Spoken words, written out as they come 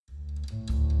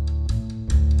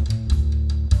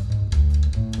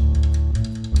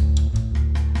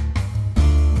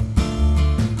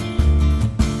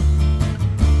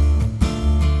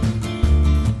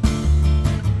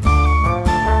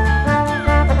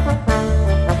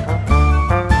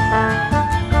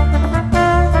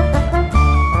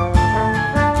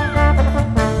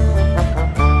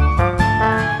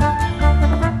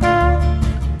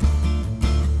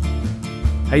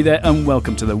Hey there and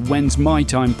welcome to the When's My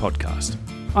Time podcast.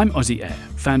 I'm Ozzy Eyre,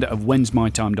 founder of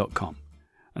whensmytime.com,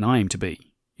 and I aim to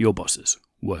be your boss's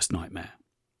worst nightmare.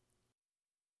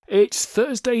 It's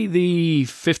Thursday the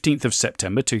 15th of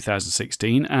September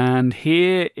 2016, and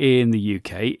here in the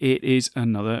UK it is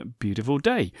another beautiful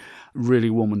day. Really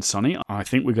warm and sunny. I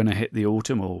think we're going to hit the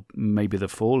autumn or maybe the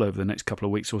fall over the next couple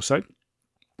of weeks or so,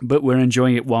 but we're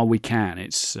enjoying it while we can.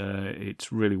 It's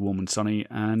really warm and sunny,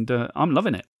 and I'm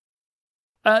loving it.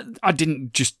 I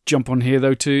didn't just jump on here,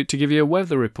 though, to give you a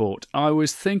weather report. I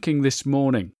was thinking this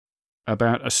morning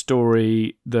about a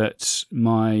story that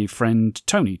my friend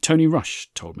Tony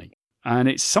Rush, told me. And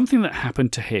it's something that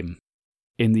happened to him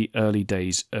in the early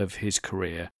days of his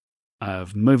career,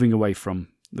 of moving away from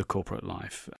the corporate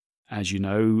life. As you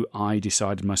know, I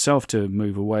decided myself to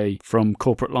move away from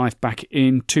corporate life back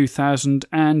in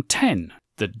 2010.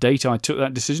 The date I took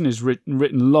that decision is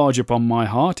written large upon my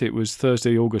heart. It was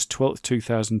Thursday, August 12th,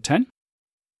 2010.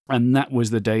 And that was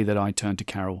the day that I turned to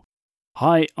Carol,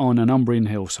 high on an Umbrian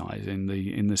hillside in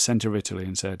the centre of Italy,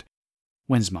 and said,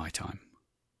 "When's my time?"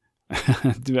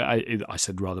 I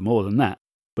said rather more than that,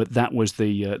 but that was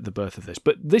the birth of this.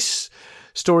 But this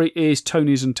story is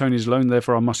Tony's and Tony's alone,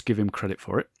 therefore I must give him credit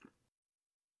for it.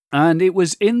 And it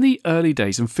was in the early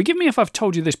days, and forgive me if I've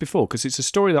told you this before, because it's a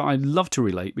story that I love to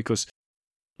relate, because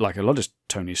like a lot of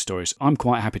Tony's stories, I'm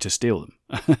quite happy to steal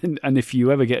them. And if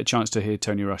you ever get a chance to hear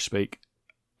Tony Rush speak,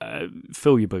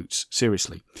 fill your boots,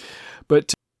 seriously.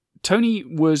 But Tony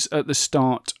was at the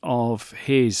start of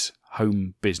his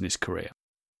home business career,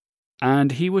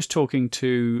 and he was talking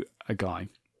to a guy.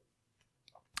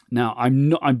 Now,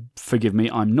 forgive me,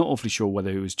 I'm not awfully sure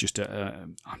whether he was just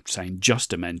I'm saying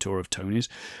just a mentor of Tony's.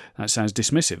 That sounds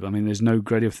dismissive. I mean, there's no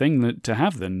greater thing to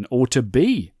have than, or to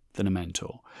be, than a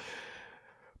mentor.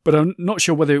 But I'm not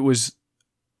sure whether it was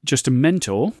just a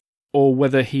mentor or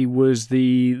whether he was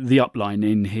the upline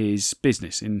in his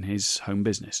business, in his home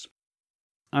business.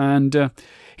 And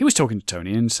he was talking to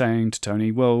Tony and saying to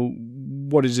Tony, well,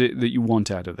 what is it that you want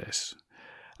out of this?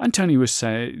 And Tony was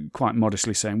quite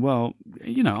modestly saying, well,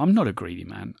 you know, I'm not a greedy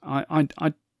man. I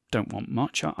don't want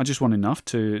much. I just want enough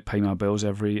to pay my bills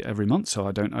every month, so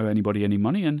I don't owe anybody any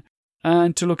money,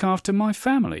 and to look after my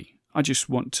family. I just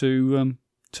want to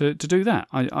do that.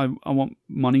 I want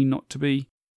money not to be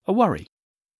a worry.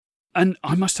 And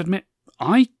I must admit,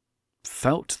 I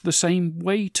felt the same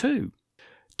way too.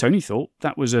 Tony thought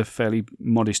that was a fairly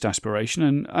modest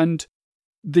aspiration, and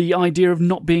the idea of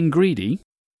not being greedy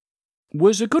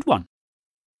was a good one.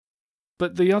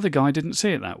 But the other guy didn't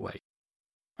see it that way.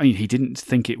 I mean, he didn't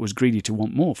think it was greedy to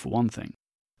want more, for one thing.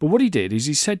 But what he did is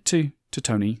he said to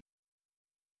Tony,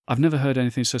 "I've never heard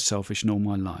anything so selfish in all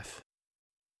my life."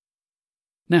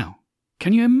 Now,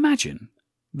 can you imagine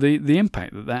the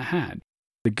impact that had?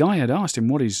 The guy had asked him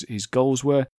what his goals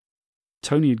were.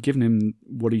 Tony had given him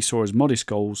what he saw as modest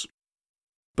goals,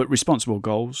 but responsible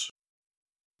goals.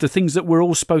 The things that we're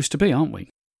all supposed to be, aren't we?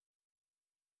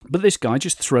 But this guy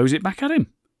just throws it back at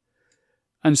him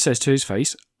and says to his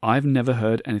face, "I've never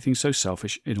heard anything so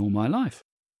selfish in all my life."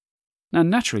 Now,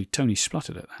 naturally, Tony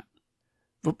spluttered at that.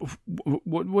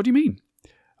 What do you mean?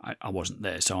 I wasn't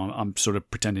there, so I'm sort of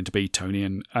pretending to be Tony,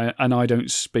 and I don't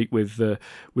speak with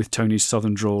Tony's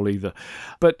southern drawl either.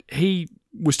 But he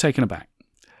was taken aback.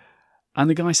 And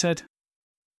the guy said,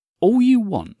 "All you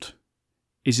want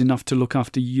is enough to look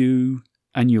after you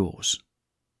and yours.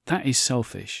 That is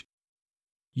selfish.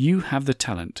 You have the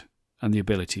talent and the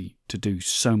ability to do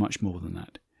so much more than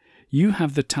that. You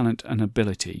have the talent and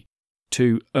ability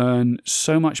to earn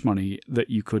so much money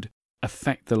that you could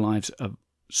affect the lives of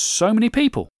so many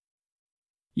people,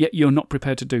 yet you're not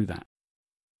prepared to do that."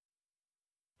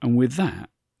 And with that,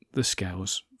 the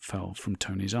scales fell from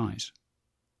Tony's eyes.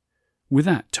 With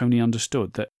that, Tony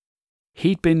understood that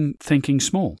he'd been thinking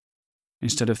small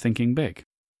instead of thinking big.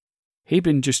 He'd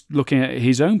been just looking at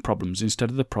his own problems instead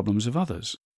of the problems of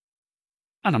others.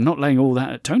 And I'm not laying all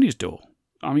that at Tony's door.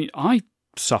 I mean, I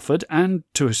suffered, and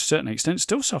to a certain extent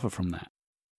still suffer from that.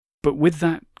 But with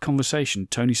that conversation,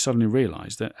 Tony suddenly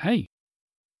realised that, hey,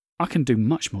 I can do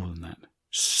much more than that.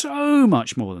 So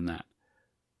much more than that.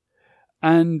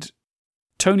 And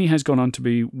Tony has gone on to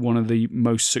be one of the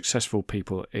most successful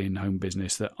people in home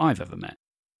business that I've ever met.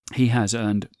 He has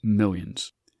earned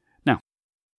millions. Now,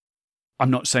 I'm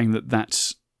not saying that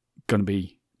that's going to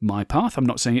be my path. I'm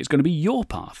not saying it's going to be your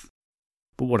path.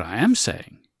 But what I am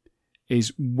saying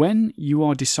is when you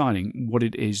are deciding what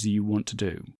it is that you want to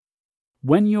do,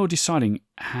 when you're deciding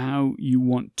how you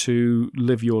want to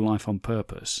live your life on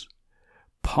purpose,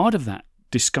 part of that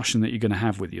discussion that you're going to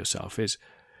have with yourself is,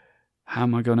 how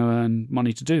am I going to earn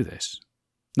money to do this?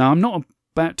 Now, I'm not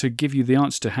about to give you the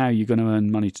answer to how you're going to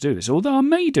earn money to do this, although I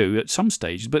may do at some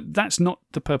stages, but that's not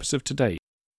the purpose of today.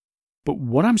 But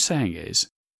what I'm saying is,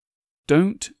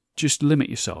 don't just limit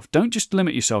yourself. Don't just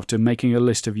limit yourself to making a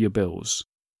list of your bills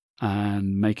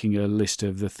and making a list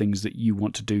of the things that you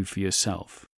want to do for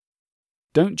yourself.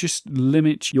 Don't just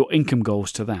limit your income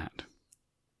goals to that.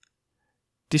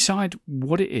 Decide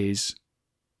what it is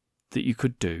that you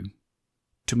could do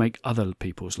to make other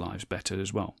people's lives better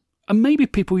as well. And maybe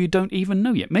people you don't even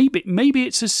know yet. Maybe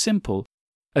it's as simple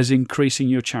as increasing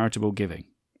your charitable giving.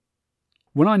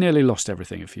 When I nearly lost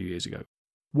everything a few years ago,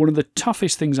 one of the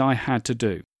toughest things I had to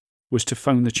do was to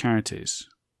phone the charities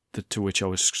to which I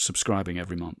was subscribing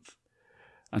every month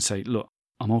and say, look,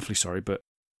 I'm awfully sorry, but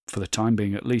for the time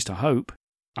being, at least I hope,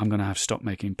 I'm going to have to stop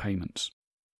making payments.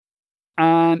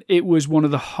 And it was one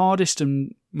of the hardest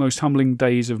and most humbling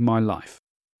days of my life.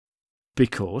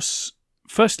 Because,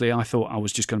 firstly, I thought I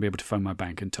was just going to be able to phone my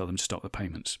bank and tell them to stop the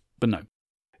payments. But no,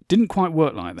 it didn't quite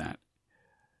work like that.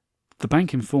 The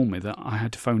bank informed me that I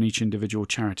had to phone each individual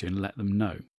charity and let them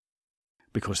know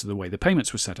because of the way the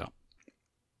payments were set up.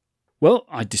 Well,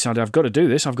 I decided I've got to do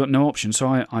this. I've got no option. So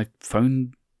I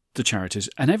phoned the charities,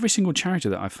 and every single charity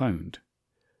that I phoned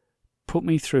put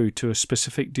me through to a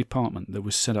specific department that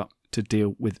was set up to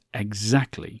deal with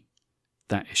exactly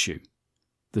that issue,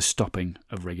 the stopping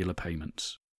of regular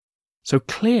payments. So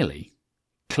clearly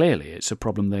it's a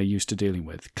problem they're used to dealing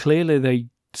with. Clearly they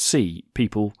see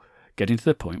people getting to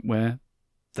the point where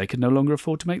they can no longer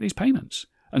afford to make these payments.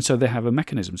 And so they have a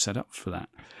mechanism set up for that.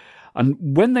 And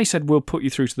when they said, we'll put you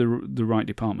through to the right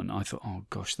department, I thought, oh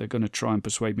gosh, they're going to try and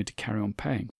persuade me to carry on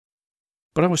paying.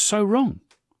 But I was so wrong.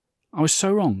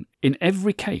 In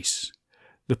every case,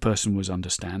 the person was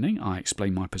understanding. I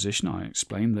explained my position. I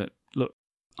explained that, look,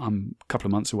 I'm a couple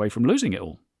of months away from losing it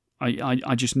all.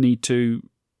 I just need to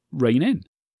rein in.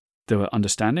 They were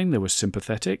understanding. They were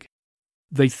sympathetic.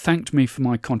 They thanked me for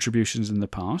my contributions in the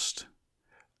past.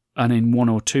 And in one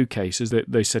or two cases,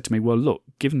 they said to me, well, look,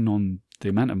 given on the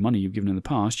amount of money you've given in the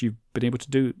past, you've been able to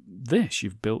do this.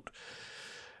 You've built...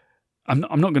 I'm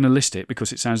not going to list it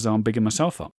because it sounds as though I'm bigging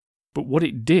myself up. But what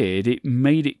it did, it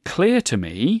made it clear to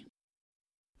me,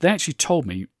 they actually told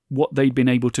me what they'd been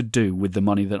able to do with the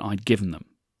money that I'd given them.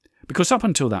 Because up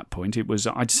until that point, it was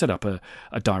I'd set up a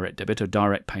direct debit, a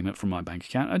direct payment from my bank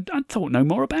account. I'd thought no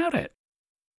more about it.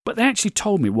 But they actually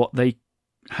told me what they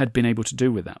had been able to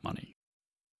do with that money.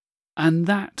 And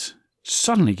that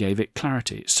suddenly gave it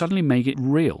clarity. It suddenly made it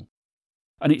real.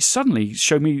 And it suddenly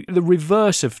showed me the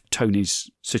reverse of Tony's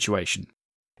situation.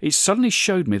 It suddenly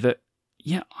showed me that,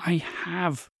 yeah, I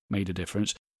have made a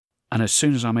difference. And as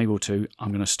soon as I'm able to, I'm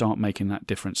going to start making that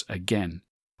difference again.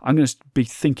 I'm going to be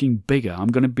thinking bigger. I'm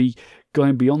going to be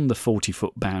going beyond the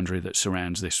 40-foot boundary that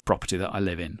surrounds this property that I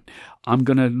live in. I'm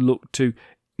going to look to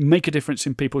make a difference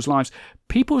in people's lives.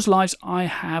 People's lives I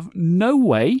have no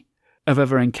way of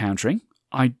ever encountering.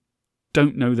 I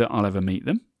don't know that I'll ever meet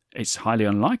them. It's highly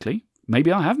unlikely.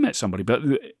 Maybe I have met somebody, but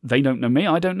they don't know me,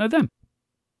 I don't know them.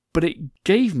 But it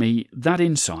gave me that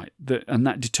insight and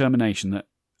that determination that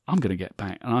I'm going to get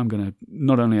back, and I'm going to,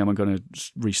 not only am I going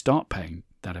to restart paying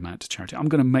that amount to charity, I'm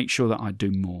going to make sure that I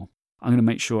do more. I'm going to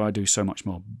make sure I do so much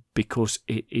more because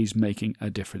it is making a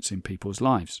difference in people's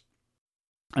lives.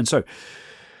 And so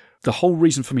the whole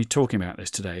reason for me talking about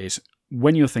this today is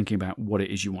when you're thinking about what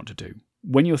it is you want to do,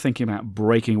 when you're thinking about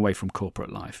breaking away from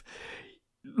corporate life,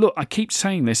 look, I keep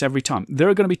saying this every time. There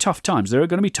are going to be tough times. There are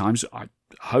going to be times, I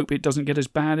hope it doesn't get as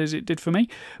bad as it did for me,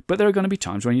 but there are going to be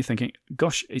times when you're thinking,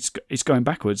 gosh, it's going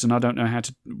backwards and I don't know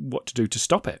what to do to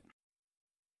stop it.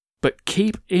 But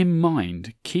keep in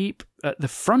mind, keep at the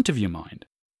front of your mind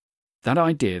that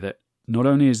idea that not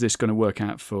only is this going to work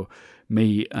out for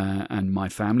me and my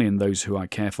family and those who I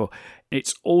care for,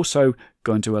 it's also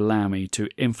going to allow me to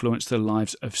influence the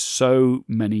lives of so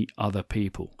many other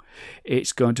people.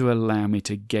 It's going to allow me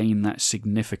to gain that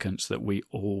significance that we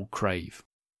all crave.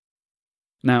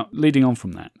 Now, leading on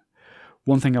from that,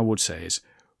 one thing I would say is,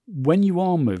 when you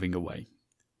are moving away,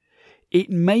 it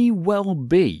may well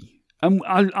be, and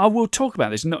I will talk about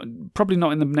this, probably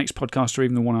not in the next podcast or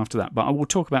even the one after that, but I will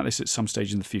talk about this at some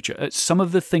stage in the future, at some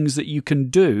of the things that you can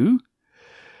do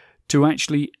to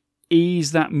actually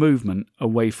ease that movement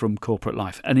away from corporate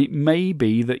life. And it may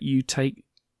be that you take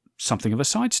something of a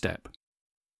sidestep.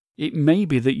 It may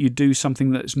be that you do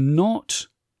something that's not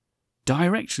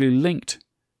directly linked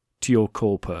to your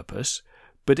core purpose,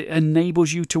 but it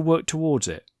enables you to work towards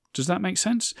it. Does that make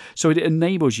sense? So it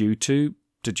enables you to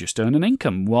just earn an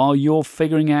income while you're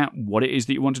figuring out what it is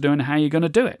that you want to do and how you're going to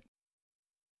do it.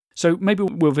 So maybe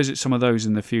we'll visit some of those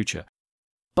in the future.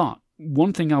 But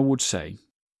one thing I would say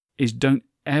is don't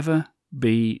ever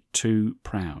be too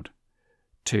proud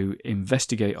to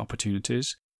investigate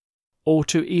opportunities or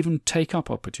to even take up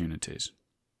opportunities.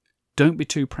 Don't be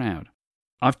too proud.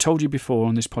 I've told you before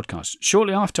on this podcast,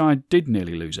 shortly after I did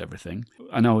nearly lose everything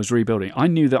and I was rebuilding, I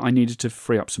knew that I needed to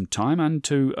free up some time and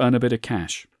to earn a bit of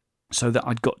cash so that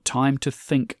I'd got time to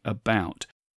think about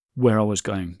where I was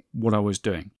going, what I was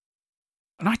doing.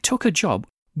 And I took a job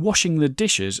washing the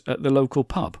dishes at the local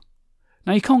pub.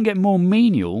 Now, you can't get more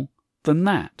menial than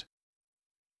that.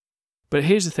 But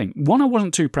here's the thing. One, I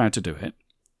wasn't too proud to do it.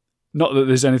 Not that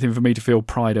there's anything for me to feel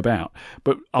pride about,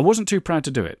 but I wasn't too proud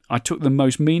to do it. I took the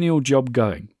most menial job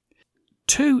going.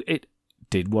 Two, it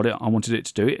did what I wanted it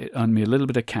to do. It earned me a little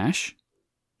bit of cash.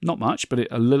 Not much, but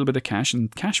a little bit of cash,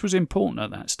 and cash was important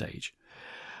at that stage.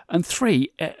 And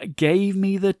three, it gave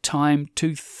me the time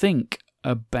to think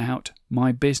about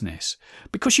my business.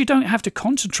 Because you don't have to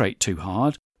concentrate too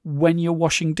hard when you're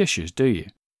washing dishes, do you?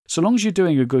 So long as you're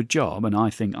doing a good job, and I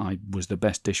think I was the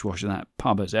best dishwasher that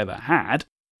pub has ever had,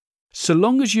 so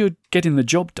long as you're getting the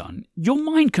job done, your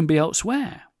mind can be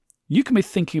elsewhere. You can be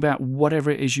thinking about whatever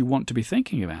it is you want to be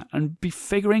thinking about and be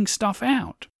figuring stuff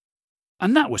out.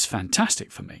 And that was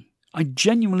fantastic for me. I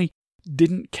genuinely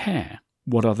didn't care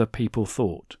what other people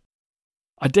thought.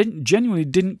 I genuinely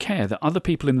didn't care that other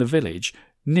people in the village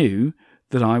knew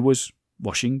that I was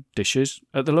washing dishes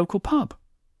at the local pub.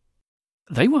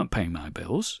 They weren't paying my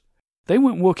bills. They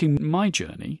weren't working my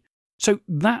journey. So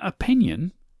that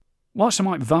opinion, whilst I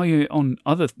might value it on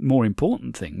other more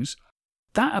important things,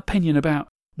 that opinion about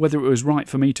whether it was right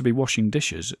for me to be washing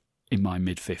dishes in my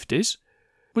mid-50s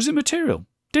was immaterial.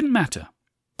 Didn't matter.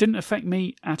 Didn't affect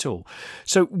me at all.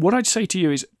 So what I'd say to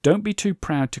you is don't be too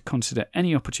proud to consider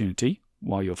any opportunity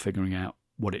while you're figuring out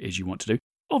what it is you want to do.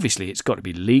 Obviously, it's got to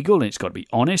be legal and it's got to be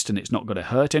honest and it's not got to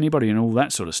hurt anybody and all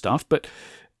that sort of stuff. But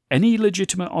any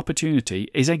legitimate opportunity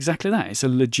is exactly that. It's a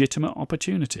legitimate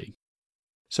opportunity.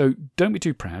 So don't be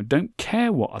too proud. Don't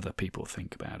care what other people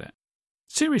think about it.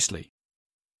 Seriously.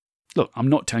 Look, I'm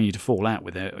not telling you to fall out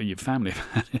with your family,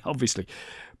 obviously.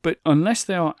 But unless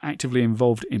they are actively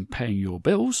involved in paying your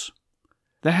bills,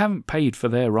 they haven't paid for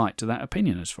their right to that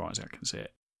opinion as far as I can see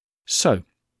it. So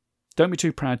don't be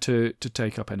too proud to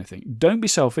take up anything. Don't be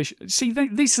selfish. See,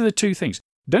 these are the two things.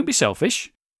 Don't be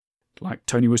selfish, like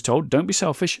Tony was told. Don't be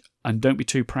selfish and don't be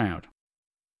too proud.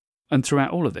 And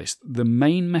throughout all of this, the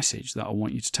main message that I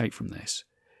want you to take from this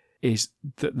is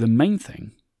that the main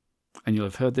thing, and you'll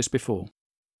have heard this before,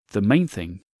 the main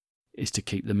thing is to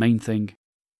keep the main thing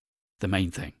the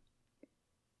main thing.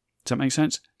 Does that make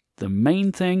sense? The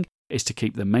main thing is to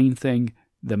keep the main thing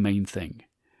the main thing.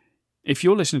 If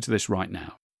you're listening to this right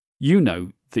now, you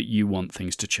know that you want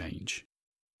things to change.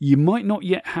 You might not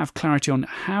yet have clarity on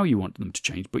how you want them to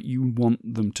change, but you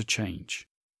want them to change.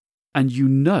 And you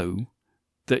know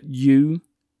that you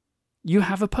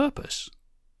have a purpose.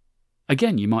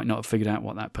 Again, you might not have figured out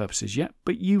what that purpose is yet,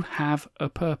 but you have a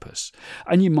purpose.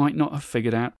 And you might not have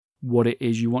figured out what it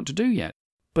is you want to do yet,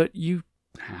 but you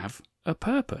have a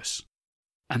purpose.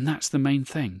 And that's the main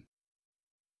thing.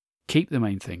 Keep the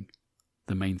main thing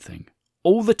the main thing.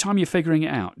 All the time you're figuring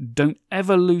it out, don't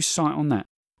ever lose sight on that.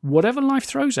 Whatever life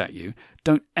throws at you,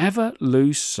 don't ever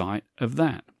lose sight of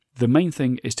that. The main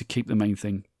thing is to keep the main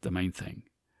thing the main thing.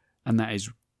 And that is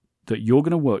that you're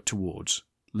going to work towards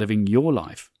living your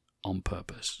life on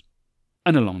purpose.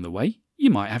 And along the way, you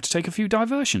might have to take a few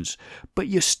diversions, but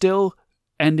you're still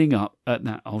ending up at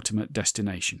that ultimate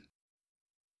destination.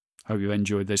 Hope you've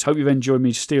enjoyed this. Hope you've enjoyed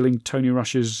me stealing Tony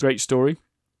Rush's great story.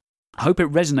 I hope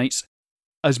it resonates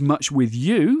as much with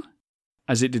you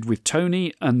as it did with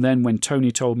Tony, and then when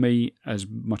Tony told me, as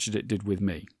much as it did with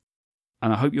me.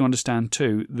 And I hope you understand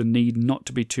too the need not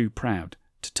to be too proud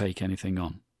to take anything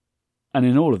on. And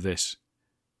in all of this,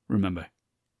 remember,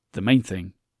 the main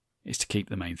thing is to keep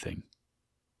the main thing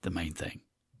the main thing.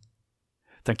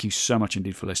 Thank you so much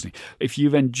indeed for listening. If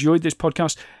you've enjoyed this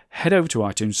podcast, head over to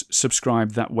iTunes,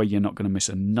 subscribe, that way you're not going to miss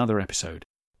another episode.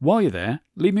 While you're there,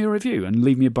 leave me a review and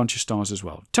leave me a bunch of stars as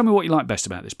well. Tell me what you like best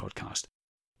about this podcast.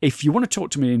 If you want to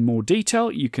talk to me in more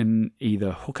detail, you can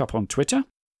either hook up on Twitter,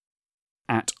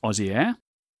 @AussieAir,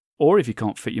 or if you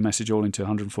can't fit your message all into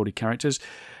 140 characters,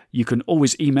 you can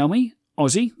always email me,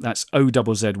 Aussie, that's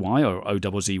O-Z-Z-Y or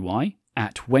O-Z-Z-Y,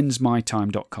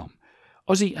 @whensmytime.com.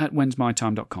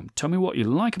 Aussie@whensmytime.com. Tell me what you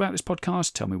like about this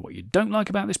podcast. Tell me what you don't like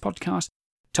about this podcast.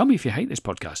 Tell me if you hate this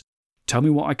podcast. Tell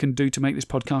me what I can do to make this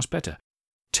podcast better.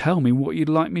 Tell me what you'd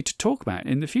like me to talk about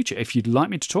in the future. If you'd like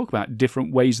me to talk about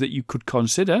different ways that you could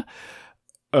consider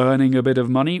earning a bit of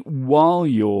money while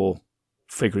you're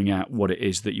figuring out what it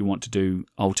is that you want to do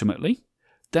ultimately,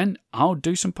 then I'll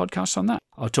do some podcasts on that.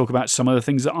 I'll talk about some of the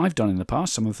things that I've done in the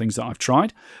past, some of the things that I've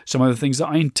tried, some of the things that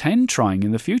I intend trying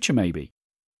in the future maybe.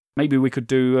 Maybe we could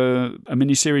do a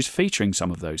mini-series featuring some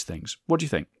of those things. What do you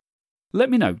think? Let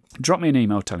me know. Drop me an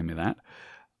email telling me that.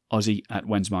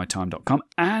 Aussie@whensmytime.com.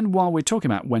 And while we're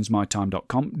talking about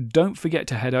whensmytime.com, don't forget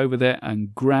to head over there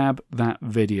and grab that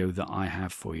video that I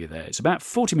have for you there. It's about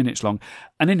 40 minutes long,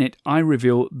 and in it I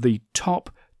reveal the top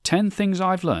 10 things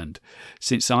I've learned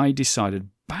since I decided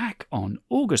back on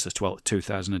August the 12th,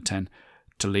 2010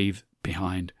 to leave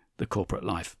behind the corporate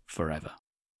life forever.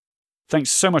 Thanks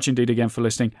so much indeed again for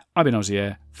listening. I've been Aussie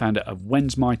Air, founder of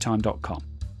whensmytime.com,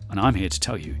 and I'm here to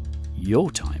tell you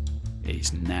your time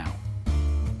is now.